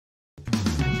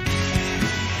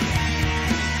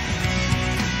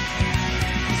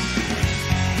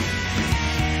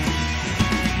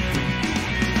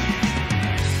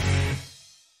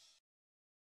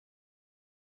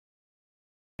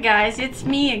Guys, it's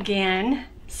me again.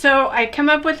 So I come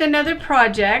up with another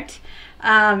project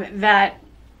that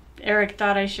Eric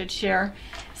thought I should share.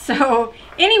 So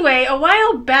anyway, a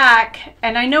while back,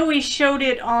 and I know we showed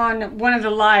it on one of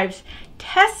the lives,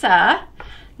 Tessa,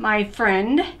 my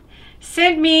friend,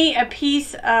 sent me a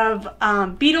piece of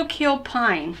beetle kill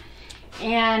pine,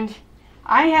 and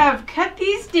I have cut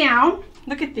these down.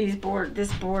 Look at this board.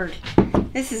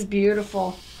 This is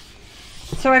beautiful.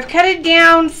 So I've cut it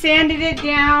down, sanded it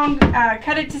down,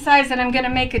 cut it to size, and I'm going to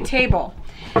make a table.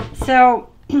 So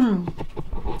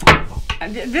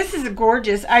this is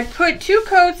gorgeous. I put 2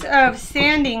 coats of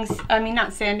penetrating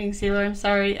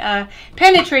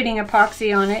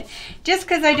epoxy on it, just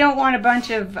because I don't want a bunch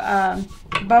of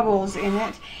bubbles in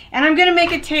it. And I'm going to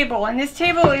make a table, and this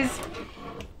table is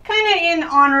kind of in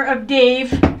honor of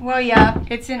Dave. Well, yeah,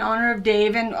 it's in honor of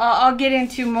Dave, and I'll get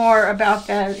into more about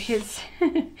his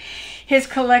his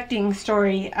collecting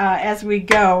story as we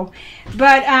go.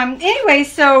 But anyway,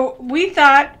 so we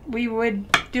thought we would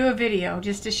do a video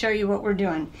just to show you what we're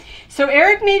doing. So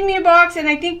Eric made me a box, and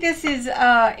I think this is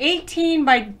 18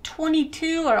 by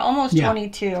 22 or almost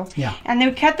 22. Yeah. And then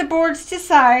we cut the boards to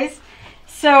size.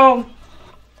 So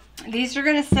these are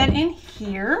going to set in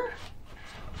here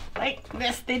like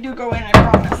this. They do go in, I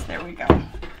promise. There we go.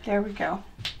 There we go.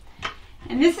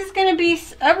 And this is going to be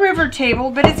a river table,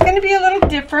 but it's going to be a little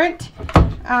different.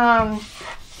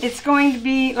 It's going to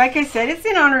be, like I said, it's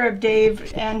in honor of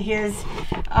Dave and his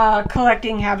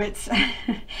collecting habits.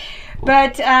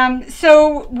 But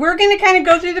so we're going to kind of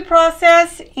go through the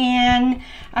process, and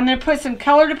I'm going to put some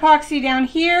colored epoxy down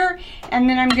here, and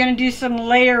then I'm going to do some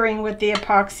layering with the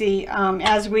epoxy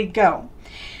as we go.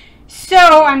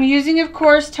 So I'm using, of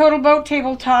course, Total Boat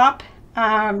Tabletop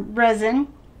resin,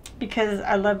 because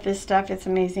I love this stuff. It's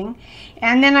amazing.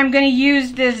 And then I'm going to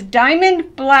use this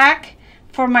diamond black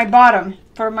for my bottom,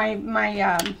 for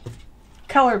my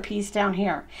color piece down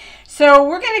here. So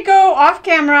we're going to go off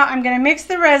camera. I'm going to mix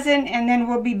the resin, and then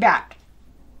we'll be back.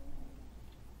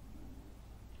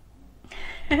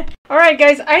 Alright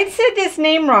guys, I said this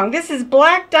name wrong. This is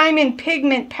black diamond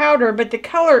pigment powder, but the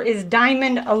color is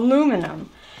diamond aluminum.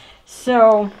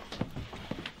 So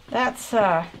that's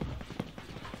a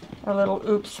little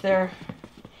oops there.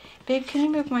 Babe, can you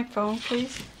move my phone,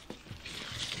 please?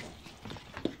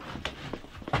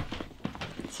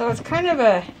 So it's kind of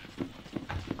a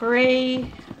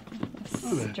gray.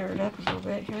 Let's stir it up a little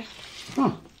bit here.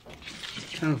 Huh.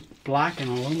 Kind of black and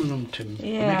aluminum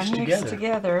mix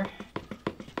together.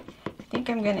 I think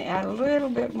I'm going to add a little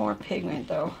bit more pigment,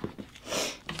 though.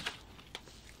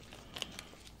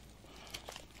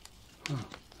 Huh,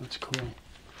 that's cool.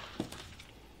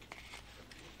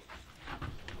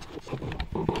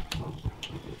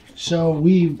 So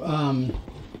we've,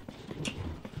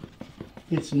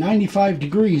 it's 95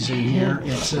 degrees in here.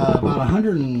 It's about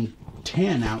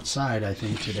 110 outside, I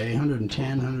think, today.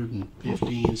 110,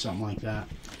 115, something like that.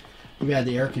 We've had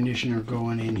the air conditioner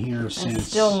going in here since... It's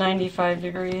still 95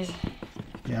 degrees.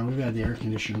 Yeah, we've had the air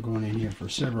conditioner going in here for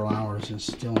several hours. It's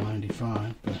still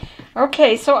 95. But...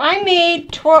 Okay, so I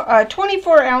made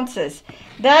 24 ounces.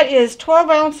 That is 12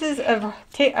 ounces of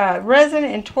resin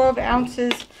and 12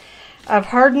 ounces of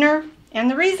hardener. And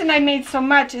the reason I made so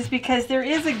much is because there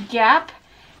is a gap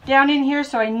down in here,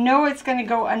 so I know it's going to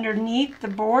go underneath the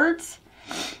boards.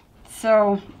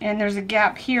 So, and there's a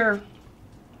gap here.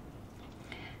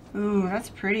 Ooh, that's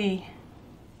pretty.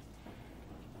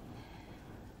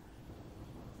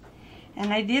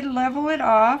 And I did level it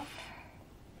off.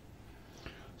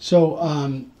 So,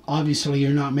 obviously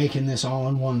you're not making this all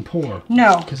in one pour.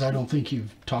 No. Because I don't think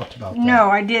you've talked about that. No,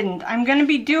 I didn't. I'm going to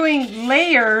be doing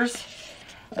layers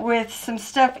with some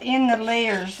stuff in the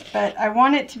layers, but I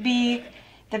want it to be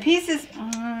the pieces.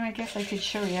 I guess I could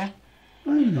show you.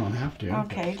 Well, you don't have to.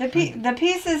 Okay, the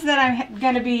pieces that I'm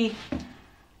going to be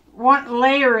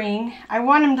layering, I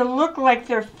want them to look like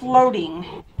they're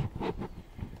floating.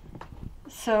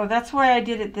 So that's why I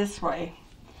did it this way.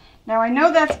 Now I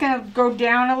know that's going to go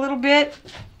down a little bit,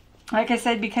 like I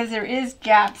said, because there is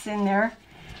gaps in there.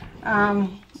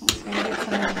 I'm just going to get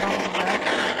some of the bubbles out.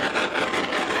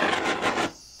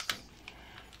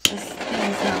 This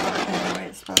thing is not working the way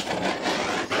it's supposed to.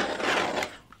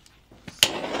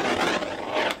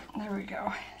 There we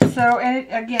go. So, and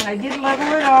again, I did level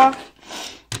it off,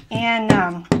 and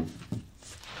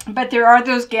but there are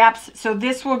those gaps, so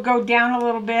this will go down a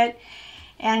little bit,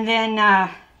 and then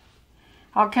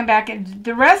I'll come back, and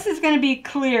the rest is going to be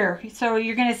clear, so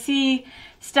you're going to see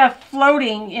stuff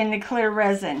floating in the clear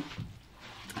resin.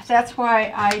 So that's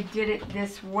why I did it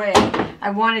this way. I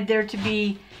wanted there to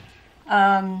be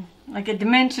like a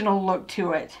dimensional look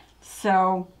to it.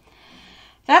 So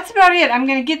that's about it. I'm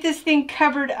going to get this thing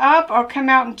covered up. I'll come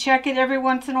out and check it every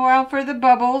once in a while for the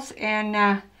bubbles,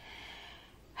 and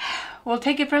we'll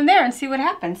take it from there and see what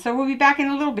happens. So we'll be back in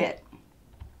a little bit.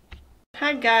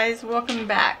 Hi guys, welcome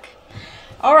back.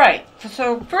 All right,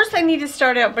 so first I need to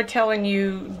start out by telling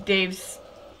you Dave's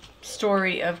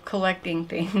story of collecting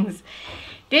things.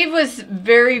 Dave was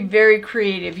very, very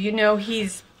creative. You know,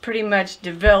 he's pretty much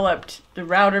developed the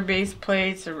router base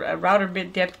plates, a router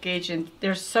bit depth gauge, and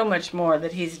there's so much more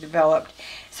that he's developed.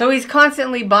 So he's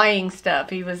constantly buying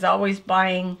stuff. He was always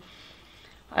buying,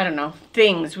 I don't know,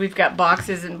 things. We've got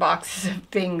boxes and boxes of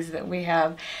things that we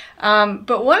have.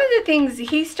 But one of the things,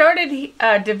 he started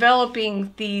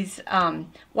developing these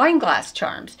wine glass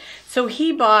charms. So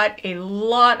he bought a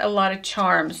lot of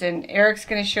charms, and Eric's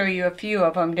going to show you a few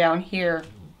of them down here.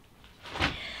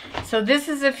 So this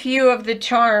is a few of the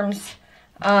charms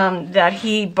that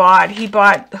he bought. He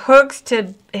bought hooks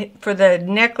for the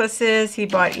necklaces. He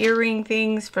bought earring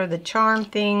things for the charm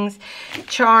things.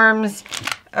 Charms,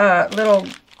 little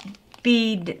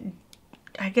bead,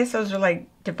 I guess those are like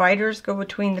dividers, go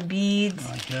between the beads.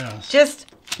 I guess. Just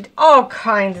all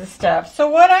kinds of stuff. So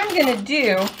what I'm going to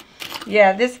do,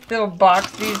 yeah, this little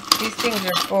box, these things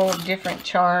are full of different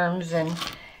charms, and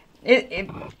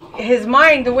his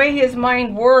mind, the way his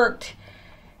mind worked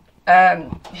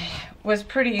was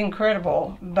pretty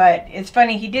incredible. But it's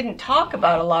funny, he didn't talk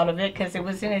about a lot of it because it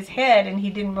was in his head, and he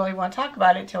didn't really want to talk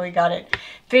about it till he got it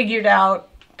figured out,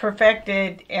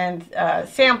 perfected, and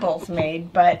samples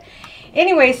made. But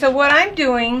anyway, so what I'm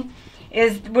doing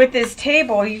is with this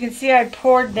table, you can see I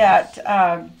poured that,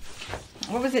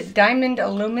 what was it, diamond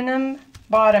aluminum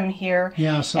bottom here.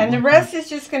 Yeah, and the rest is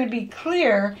just going to be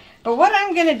clear. But what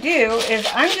I'm going to do is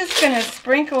I'm just going to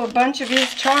sprinkle a bunch of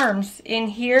his charms in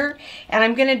here, and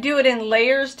I'm going to do it in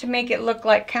layers to make it look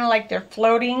like kind of like they're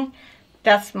floating.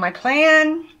 That's my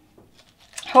plan.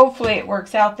 Hopefully it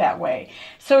works out that way.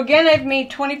 So again, I've made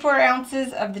 24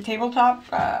 ounces of the tabletop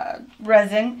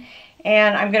resin,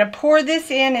 and I'm going to pour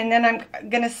this in, and then I'm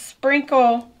going to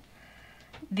sprinkle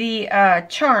the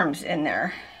charms in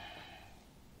there.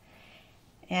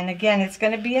 And again, it's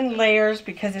going to be in layers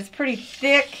because it's pretty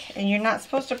thick, and you're not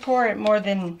supposed to pour it more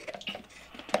than,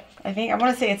 I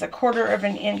want to say it's 1/4 of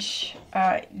an inch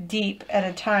deep at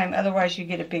a time. Otherwise you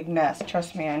get a big mess.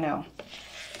 Trust me, I know,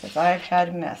 because I've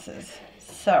had messes.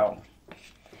 So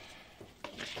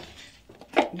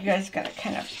you guys got to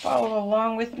kind of follow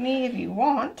along with me if you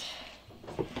want.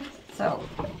 So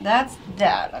that's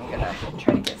that. I'm going to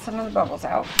try to get some of the bubbles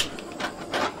out.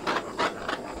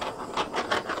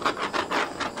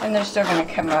 And they're still going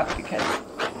to come up because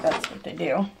that's what they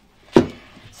do.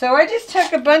 So I just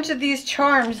took a bunch of these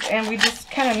charms and we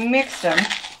just kind of mixed them.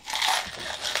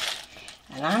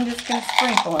 And I'm just going to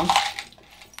sprinkle them.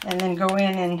 And then go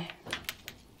in and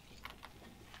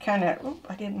kind of, oop,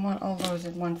 I didn't want all those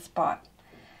in one spot.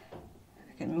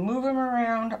 I can move them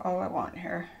around all I want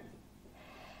here.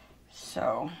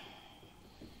 So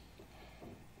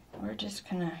we're just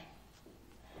going to,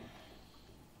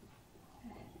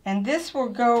 and this will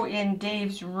go in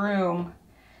Dave's room,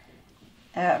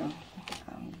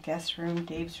 guest room,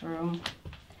 Dave's room.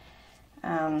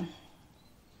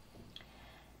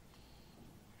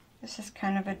 This is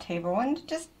kind of a table, and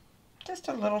just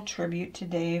a little tribute to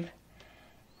Dave.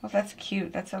 Oh, that's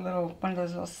cute. That's a little, one of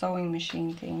those little sewing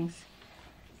machine things.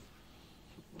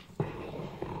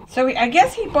 So I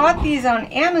guess he bought these on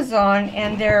Amazon,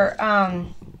 and they're, I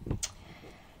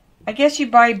guess you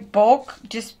buy bulk,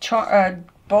 just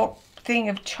bulk thing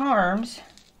of charms,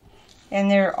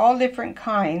 and they're all different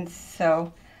kinds.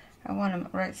 So I want them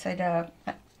right side up.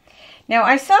 Now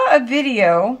I saw a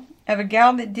video of a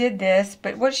gal that did this,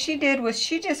 but what she did was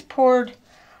she just poured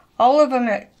all of them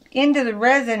into the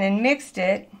resin and mixed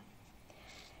it,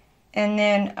 and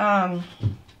then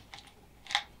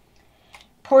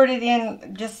poured it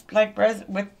in just like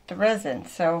with the resin.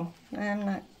 So I'm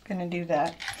not gonna do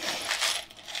that.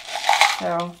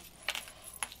 So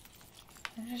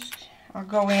I'll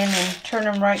go in and turn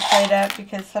them right side up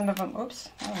because some of them, oops,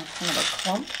 oh, kind of a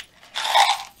clump.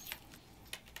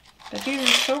 But these are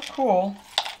so cool,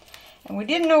 and we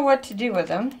didn't know what to do with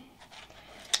them.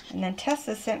 And then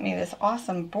Tessa sent me this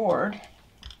awesome board.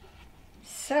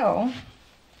 So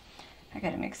I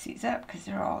gotta mix these up because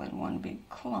they're all in one big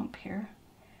clump here.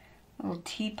 Little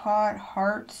teapot,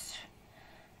 hearts,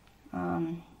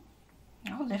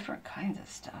 all different kinds of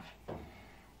stuff.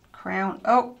 Crown.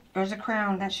 Oh, there's a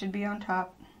crown. That should be on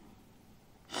top.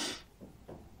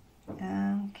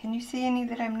 Can you see any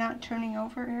that I'm not turning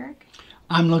over, Eric?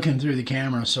 I'm looking through the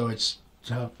camera, so it's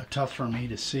tough for me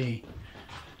to see.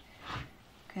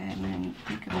 Okay, I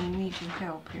think I'm going to need your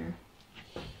help here.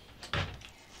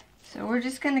 So we're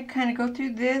just going to kind of go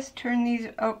through this, turn these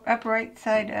up right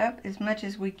side up as much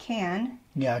as we can.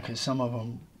 Yeah, because some of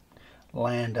them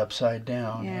land upside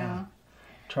down. Yeah.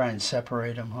 Try and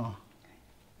separate them, huh?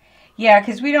 Yeah,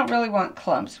 because we don't really want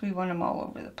clumps. We want them all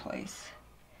over the place.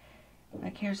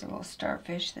 Like here's a little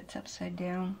starfish that's upside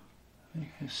down. I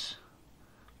think this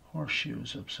horseshoe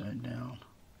is upside down.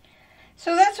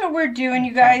 So that's what we're doing,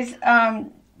 you guys.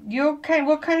 We'll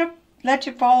kind of let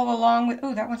you follow along with.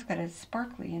 Oh, that one's got a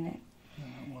sparkly in it. Yeah,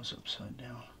 it was upside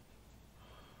down.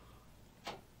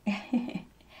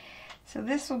 So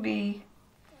this will be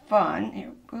fun.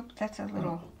 Here, oops, that's a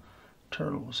little.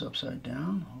 Turtle was upside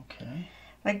down. Okay.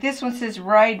 Like this one says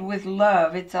 "Ride with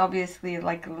Love." It's obviously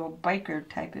like a little biker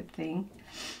type of thing.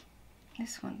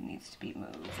 This one needs to be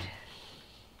moved.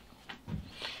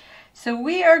 So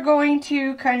we are going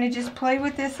to kind of just play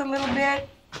with this a little bit.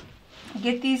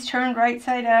 Get these turned right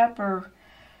side up or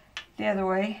the other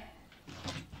way.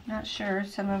 Not sure.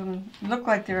 Some of them look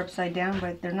like they're upside down,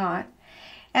 but they're not.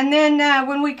 And then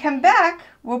when we come back,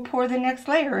 we'll pour the next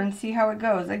layer and see how it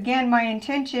goes. Again, my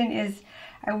intention is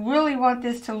I really want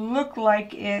this to look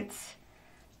like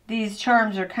these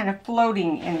charms are kind of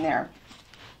floating in there.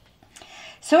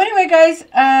 So anyway, guys,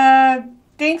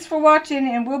 thanks for watching,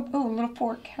 and we'll, oh, a little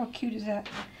fork, how cute is that?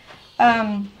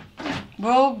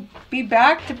 We'll be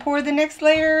back to pour the next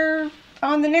layer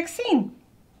on the next scene.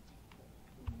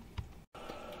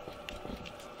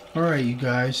 All right, you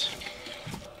guys.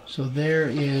 So there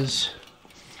is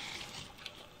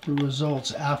the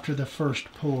results after the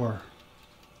first pour.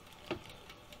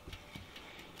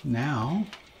 Now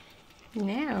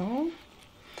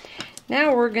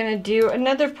we're going to do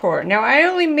another pour. Now I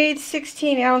only made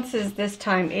 16 ounces this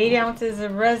time. 8 ounces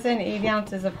of resin, 8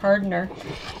 ounces of hardener.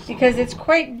 Because it's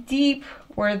quite deep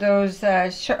where those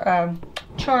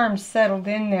charms settled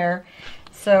in there.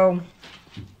 So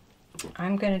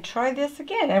I'm going to try this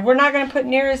again. And we're not going to put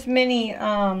near as many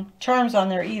charms on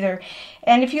there either.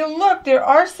 And if you look, there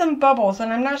are some bubbles.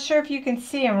 And I'm not sure if you can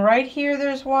see them. Right here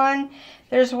there's one.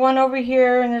 There's one over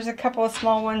here. And there's a couple of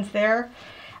small ones there.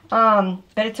 But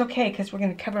it's okay because we're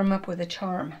going to cover them up with a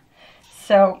charm.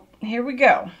 So here we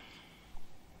go.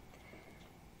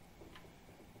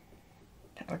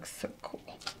 That looks so cool.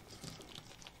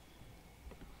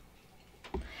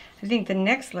 I think the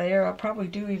next layer I'll probably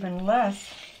do even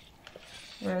less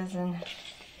resin.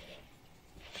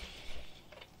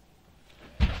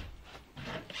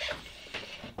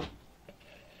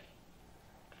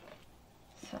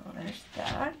 So there's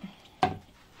that.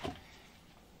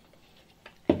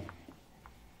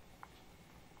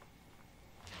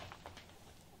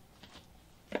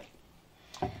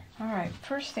 Alright,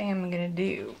 first thing I'm going to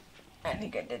do, I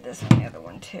think I did this on the other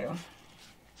one too.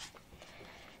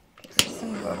 There's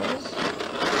some bubbles.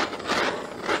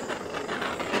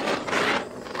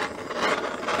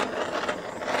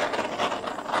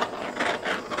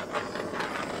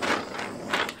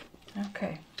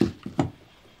 Okay.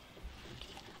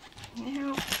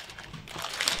 Now,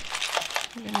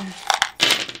 I'm going to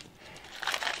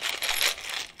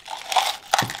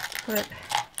put,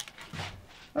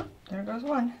 oh, there goes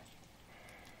one.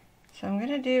 So I'm going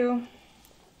to do,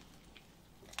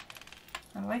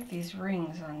 I like these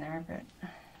rings on there, but,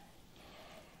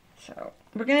 so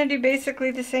we're going to do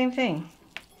basically the same thing.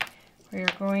 We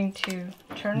are going to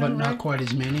turn them. But not quite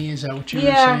as many, is that what you were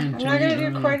saying? Yeah, I'm not going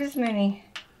to do quite as many.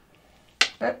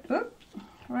 But, oop,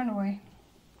 run away.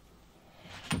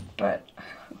 But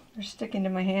they're sticking to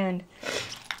my hand.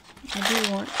 I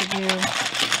do want to do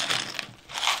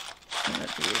some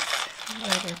of these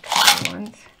lighter color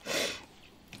ones.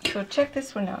 So check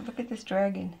this one out. Look at this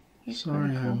dragon. He's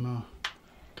Sorry, cool. I'm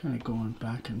kind of going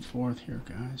back and forth here,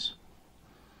 guys.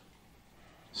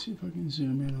 See if I can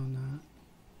zoom in on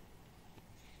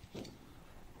that.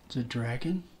 It's a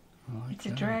dragon? I like It's a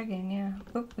dragon, yeah.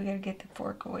 Oop, we gotta get the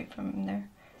fork away from him there.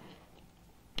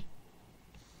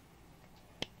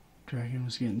 Dragon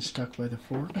was getting stuck by the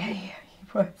fork. Yeah, he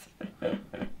was.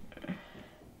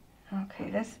 Okay,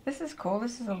 this is cool.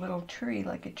 This is a little tree,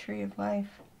 like a tree of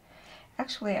life.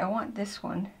 Actually, I want this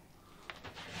one.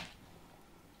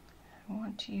 I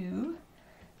want you,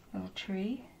 little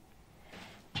tree.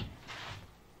 I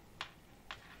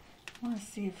want to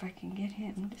see if I can get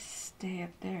him to stay up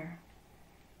there.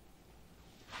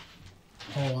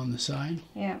 Oh, on the side?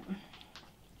 Yeah.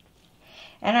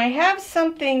 And I have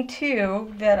something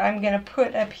too that I'm going to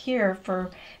put up here for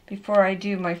before I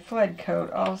do my flood coat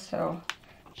also.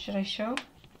 Should I show?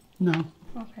 No.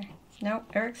 Okay.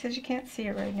 Nope. Eric says you can't see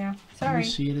it right now. Sorry.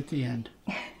 You'll see it at the end.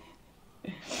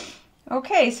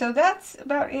 Okay, so that's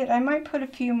about it. I might put a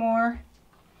few more.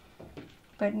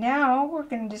 But now we're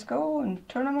going to just go and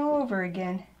turn them all over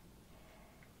again.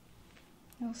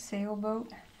 Little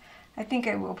sailboat. I think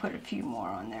I will put a few more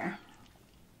on there.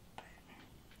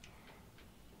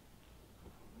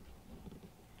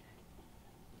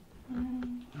 All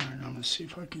right, I'm gonna see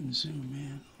if I can zoom in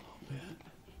a little bit.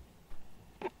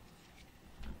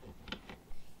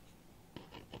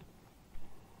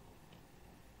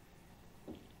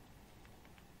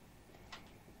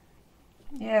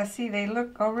 Yeah, see, they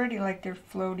look already like they're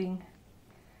floating.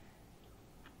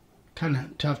 Kind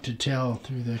of tough to tell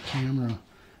through the camera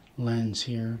lens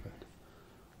here, but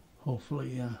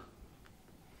hopefully, I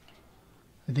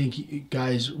think you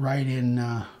guys right in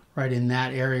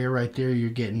that area right there, you're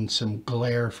getting some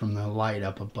glare from the light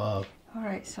up above. All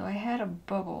right, so I had a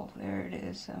bubble. There it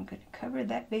is. So I'm going to cover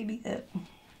that baby up.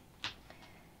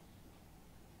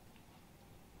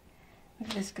 Look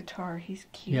at this guitar. He's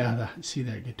cute. Yeah, see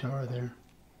that guitar there?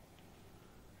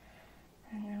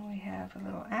 And then we have a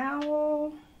little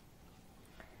owl.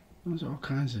 There's all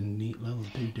kinds of neat little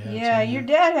doodads. Yeah, your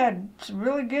dad had some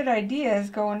really good ideas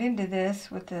going into this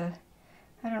with the,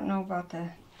 I don't know about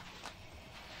the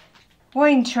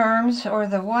wine charms or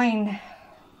the wine.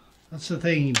 That's the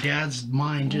thing. Dad's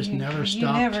mind just never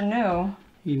stopped. You never know.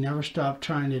 He never stopped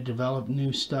trying to develop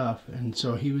new stuff, and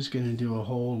so he was going to do a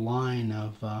whole line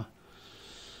of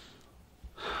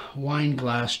wine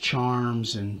glass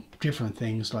charms and different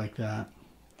things like that.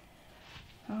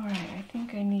 All right, I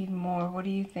think I need more. What do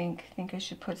you think? Think I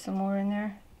should put some more in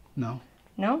there? No.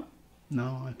 No?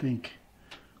 No, I think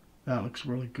that looks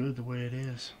really good the way it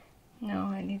is. No,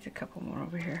 I need a couple more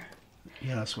over here.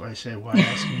 Yeah, that's why I say, why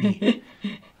ask me?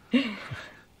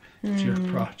 It's your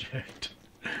project.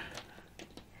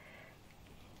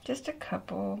 Just a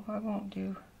couple. I won't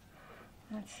do.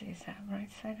 Let's see, is that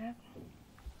right side up?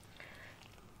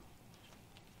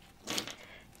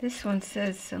 This one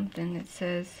says something. It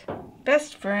says,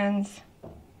 best friends.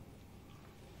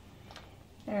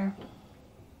 There.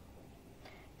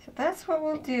 So that's what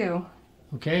we'll do.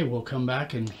 Okay, we'll come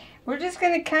back and... We're just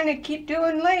going to kind of keep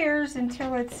doing layers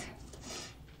until it's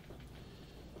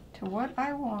to what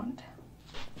I want.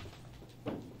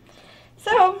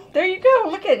 So, there you go.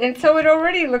 Look at it. And so it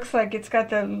already looks like it's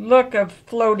got the look of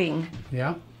floating.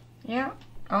 Yeah. Yeah.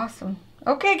 Awesome.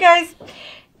 Okay, guys.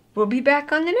 We'll be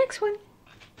back on the next one.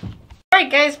 Alright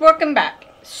guys, welcome back.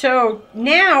 So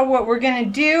now what we're going to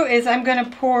do is I'm going to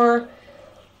pour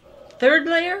third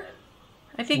layer.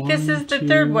 I think this is the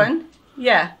third one.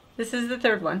 Yeah, this is the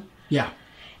third one. Yeah.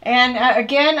 And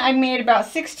again, I made about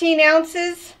 16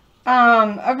 ounces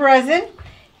of resin.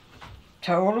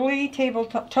 Totally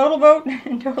total boat.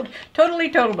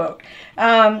 Totally total boat.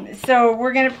 So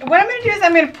what I'm gonna do is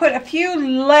I'm gonna put a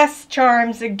few less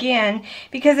charms again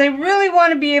because I really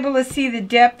want to be able to see the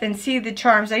depth and see the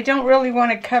charms. I don't really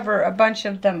want to cover a bunch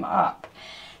of them up.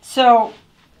 So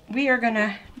we are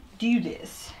gonna do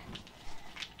this.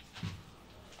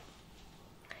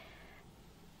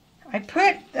 I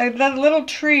put a little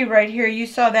tree right here. You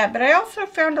saw that, but I also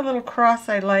found a little cross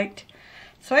I liked.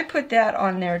 So I put that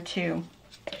on there too,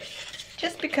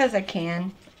 just because I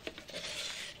can.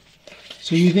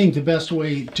 So you think the best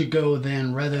way to go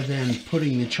then, rather than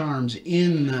putting the charms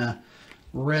in the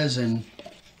resin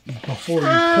before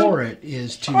you pour it,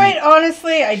 is to... Quite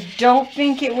honestly, I don't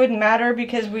think it would matter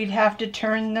because we'd have to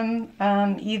turn them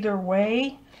either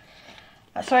way.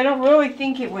 So I don't really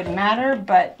think it would matter,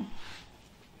 but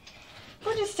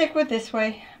we'll just stick with this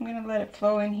way. I'm going to let it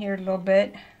flow in here a little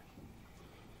bit.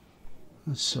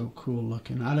 That's so cool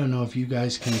looking. I don't know if you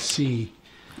guys can see,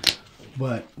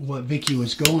 but what Vicki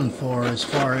was going for as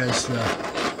far as the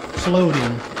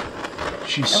floating,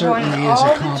 she certainly is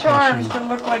accomplishing. All the charms to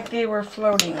look like they were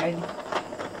floating. I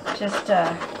just,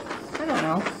 I don't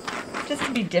know, just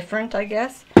to be different, I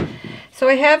guess. So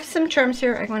I have some charms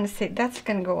here. I want to say that's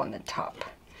going to go on the top.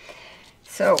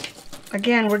 So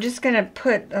again, we're just going to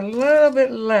put a little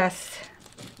bit less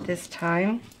this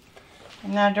time.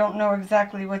 And I don't know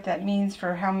exactly what that means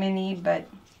for how many, but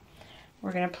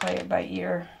we're going to play it by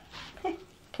ear.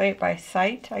 Play it by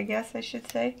sight, I guess I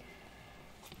should say.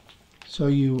 So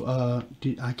you,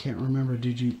 I can't remember,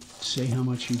 did you say how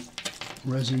much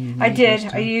resin you made? I did.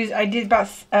 I did about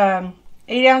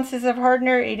 8 ounces of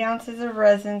hardener, 8 ounces of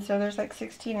resin, so there's like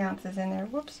 16 ounces in there.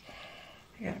 Whoops.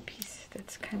 I got a piece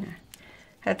that's kind of,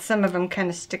 had some of them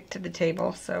kind of stick to the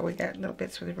table, so we got little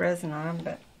bits with resin on them,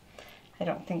 but I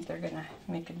don't think they're going to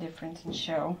make a difference and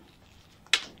show.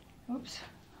 Oops,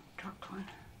 dropped one.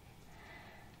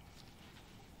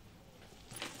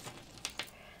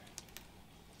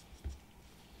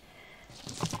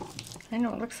 I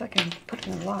know it looks like I'm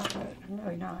putting a lot, but I'm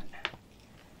really not.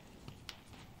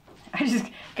 I just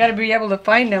got to be able to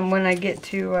find them when I get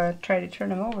to try to turn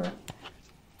them over.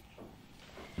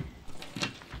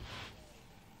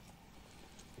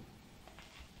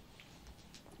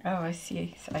 Oh, I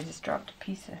see. So I just dropped a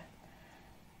piece of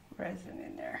resin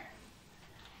in there.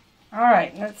 All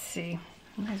right, let's see.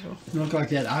 Might as well. It looked like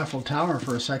that Eiffel Tower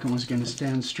for a second was going to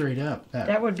stand straight up.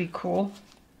 That would be cool.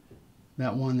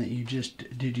 That one that you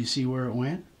just, did you see where it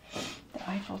went? The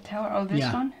Eiffel Tower. Oh,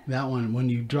 this one? Yeah, that one. When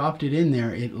you dropped it in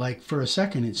there, it like for a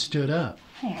second it stood up.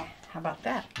 Yeah, how about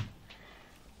that?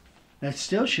 That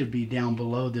still should be down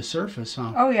below the surface,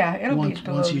 huh? Oh yeah, it'll be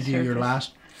below once you the do surface. your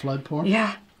last flood pour.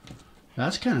 Yeah.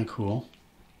 That's kind of cool.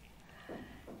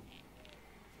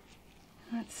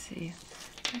 Let's see.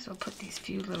 Might as well put these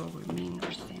few little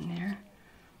remainders in there.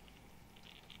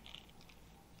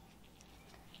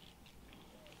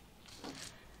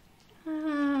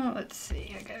 Let's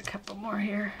see. I got a couple more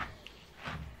here.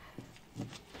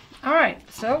 All right.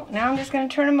 So now I'm just going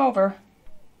to turn them over.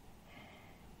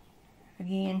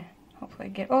 Again, hopefully I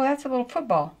get... Oh, that's a little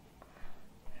football.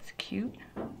 That's cute.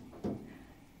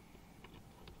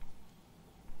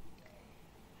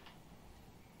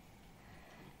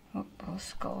 Oh, both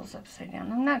skulls upside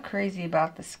down. I'm not crazy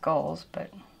about the skulls,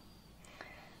 but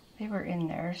they were in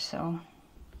there, so...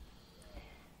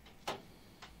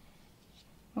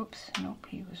 Oops, nope,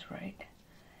 he was right.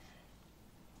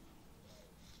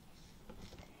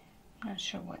 I'm not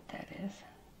sure what that is.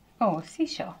 Oh, a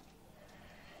seashell.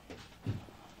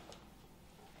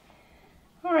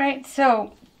 Alright,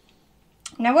 so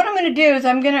now what I'm going to do is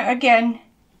I'm going to, again,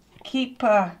 keep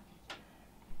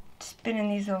spinning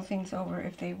these little things over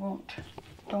if they don't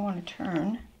want to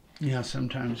turn. Yeah,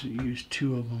 sometimes you use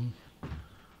two of them.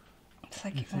 It's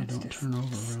like if they don't turn over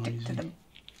real stick easy. to the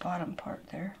bottom part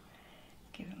there.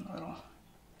 Give him a little,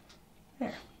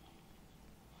 there.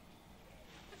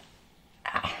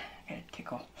 Ah, I got a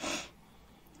tickle.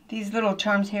 These little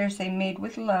charms here say made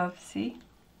with love, see?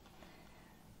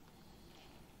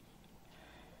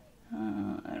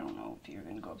 I don't know if you're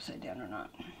going to go upside down or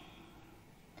not.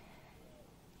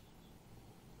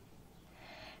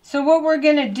 So what we're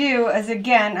going to do is,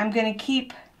 again, I'm going to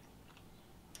keep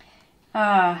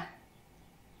turning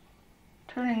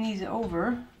these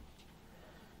over.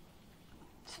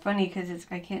 It's funny because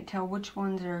I can't tell which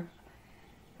ones are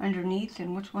underneath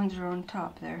and which ones are on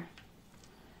top there.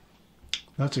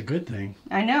 That's a good thing.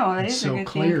 I know, that is a good thing. It's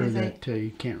so clear that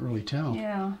you can't really tell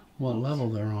what Oops. level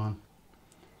they're on.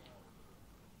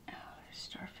 Oh, there's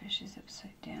starfishes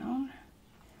upside down.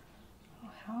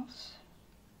 Little house.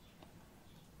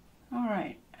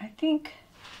 Alright, I think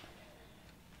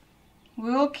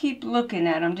we'll keep looking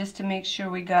at them just to make sure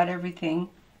we got everything.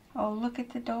 Oh, look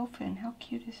at the dolphin. How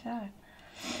cute is that?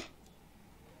 I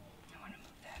want to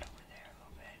move that over there a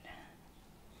little bit.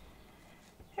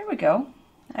 There we go.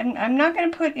 I'm not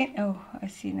going to put in... Oh, I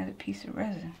see another piece of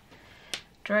resin.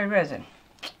 Dry resin.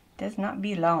 Does not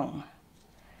belong.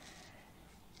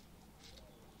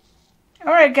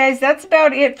 Alright guys, that's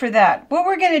about it for that. What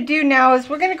we're going to do now is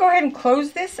we're going to go ahead and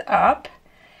close this up.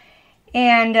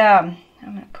 And I'm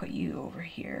going to put you over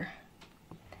here.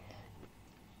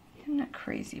 I'm not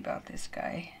crazy about this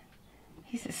guy.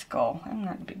 He's a skull. I'm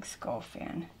not a big skull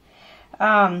fan.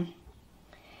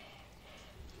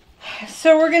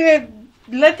 So we're going to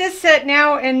let this set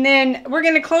now, and then we're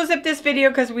going to close up this video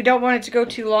because we don't want it to go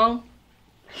too long.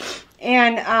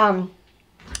 And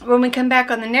when we come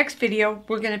back on the next video,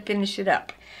 we're going to finish it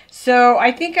up. So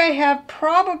I think I have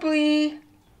probably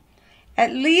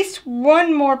at least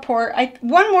one more pour.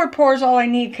 One more pour is all I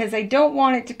need because I don't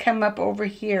want it to come up over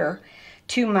here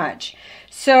too much.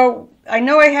 So I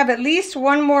know I have at least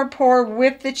one more pour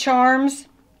with the charms.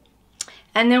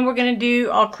 And then we're going to do,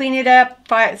 I'll clean it up,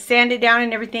 sand it down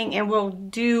and everything, and we'll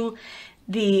do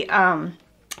the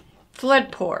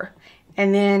flood pour.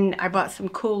 And then I bought some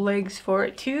cool legs for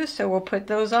it too, so we'll put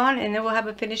those on, and then we'll have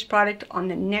a finished product on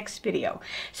the next video.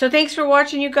 So thanks for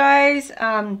watching, you guys.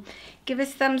 Give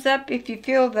us thumbs up if you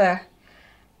feel the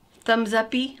thumbs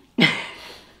uppy.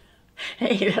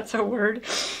 Hey, that's a word.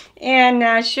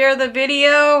 And share the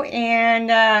video,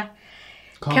 and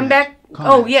come back.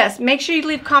 Comments. Oh, yes. Make sure you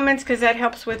leave comments because that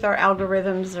helps with our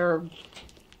algorithms or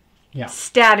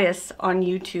status on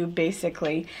YouTube,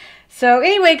 basically. So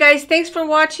anyway, guys, thanks for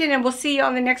watching, and we'll see you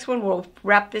on the next one. We'll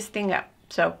wrap this thing up.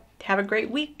 So have a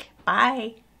great week.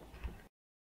 Bye.